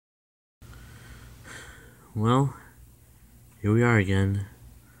Well, here we are again.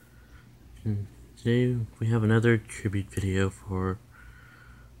 And today we have another tribute video for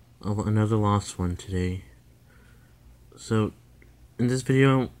another lost one today. So, in this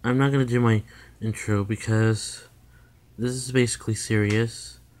video, I'm not going to do my intro because this is basically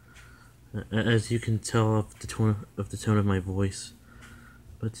serious, as you can tell of the tone of my voice.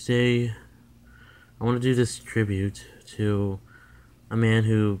 But today, I want to do this tribute to a man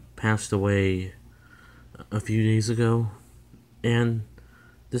who passed away a few days ago, and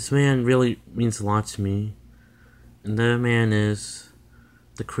this man really means a lot to me. And that man is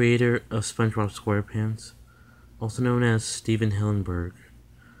the creator of SpongeBob Squarepants, also known as Steven Hillenburg.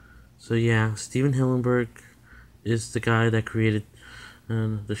 So yeah, Steven Hillenburg is the guy that created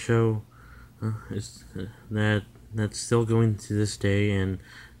the show that's still going to this day, and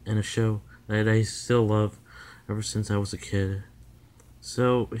a show that I still love ever since I was a kid.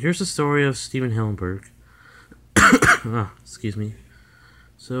 So here's the story of Steven Hillenburg. Excuse me.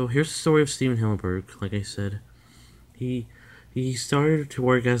 So here's the story of Steven Hillenburg. Like I said, he started to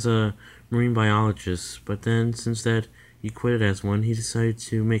work as a marine biologist, but then since that he quit as one, he decided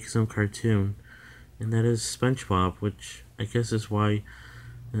to make his own cartoon, and that is SpongeBob, which I guess is why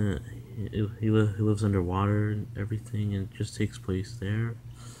he lives underwater and everything, and it just takes place there.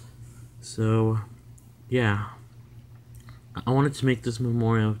 So yeah, I wanted to make this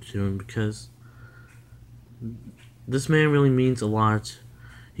memorial to him because this man really means a lot.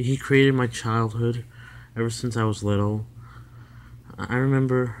 He created my childhood ever since I was little. I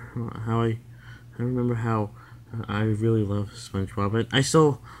remember how I really love SpongeBob. And I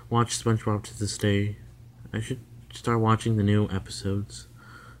still watch SpongeBob to this day. I should start watching the new episodes.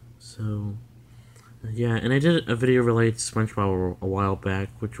 So yeah, and I did a video related to SpongeBob a while back,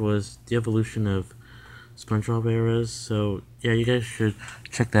 which was the evolution of SpongeBob eras. So yeah, you guys should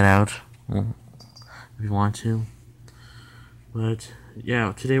check that out if you want to. But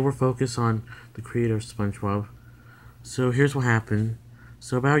yeah, today we're focused on the creator of SpongeBob. So here's what happened.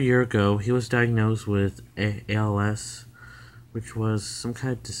 So about a year ago, he was diagnosed with ALS, which was some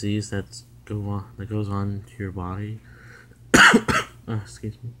kind of disease that goes on to your body.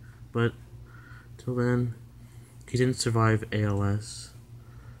 Excuse me. But till then, he didn't survive ALS.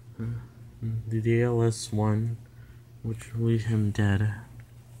 The ALS won, which leave him dead.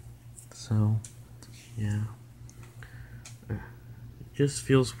 So yeah. It just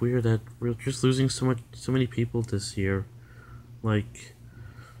feels weird that we're just losing so many people this year, like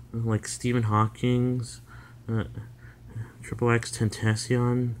Stephen Hawking's, Triple X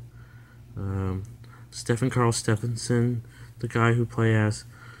Tentacion, Stephen Carl Stephenson, the guy who played as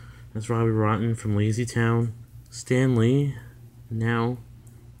Robbie Rotten from Lazy Town, Stan Lee, and now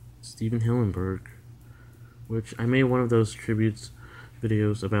Steven Hillenburg, which I made one of those tributes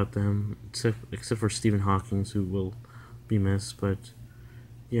videos about them, except for Stephen Hawking's, who will be missed. But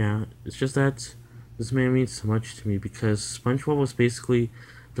yeah, it's just that this man means so much to me because SpongeBob was basically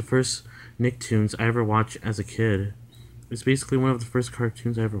the first Nicktoons I ever watched as a kid. It's basically one of the first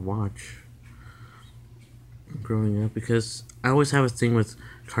cartoons I ever watched growing up, because I always have a thing with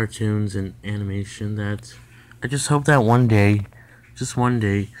cartoons and animation that I just hope that one day, just one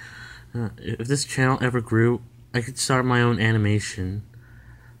day, if this channel ever grew, I could start my own animation.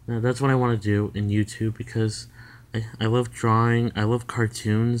 That's what I want to do in YouTube, because I love drawing, I love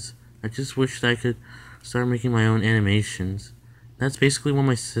cartoons. I just wish that I could start making my own animations. That's basically what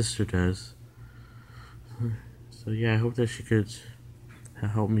my sister does. So yeah, I hope that she could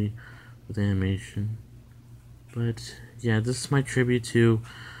help me with animation. But yeah, this is my tribute to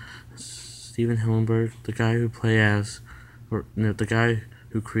Steven Hillenburg, the guy who the guy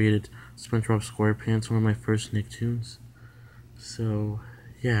who created SpongeBob Squarepants, one of my first Nicktoons. So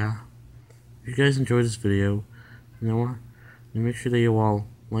yeah, if you guys enjoyed this video, make sure that you all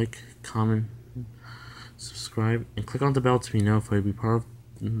like, comment, subscribe, and click on the bell to be notified to be part of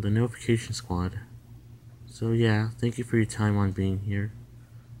the notification squad. So yeah, thank you for your time on being here.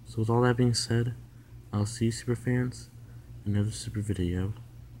 So with all that being said, I'll see you super fans in another super video.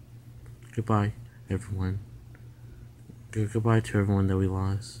 Goodbye, everyone. Goodbye to everyone that we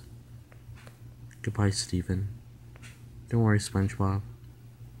lost. Goodbye, Steven. Don't worry, SpongeBob.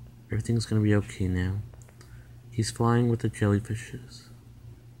 Everything's gonna be okay now. He's flying with the jellyfishes.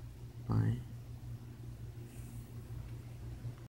 Bye.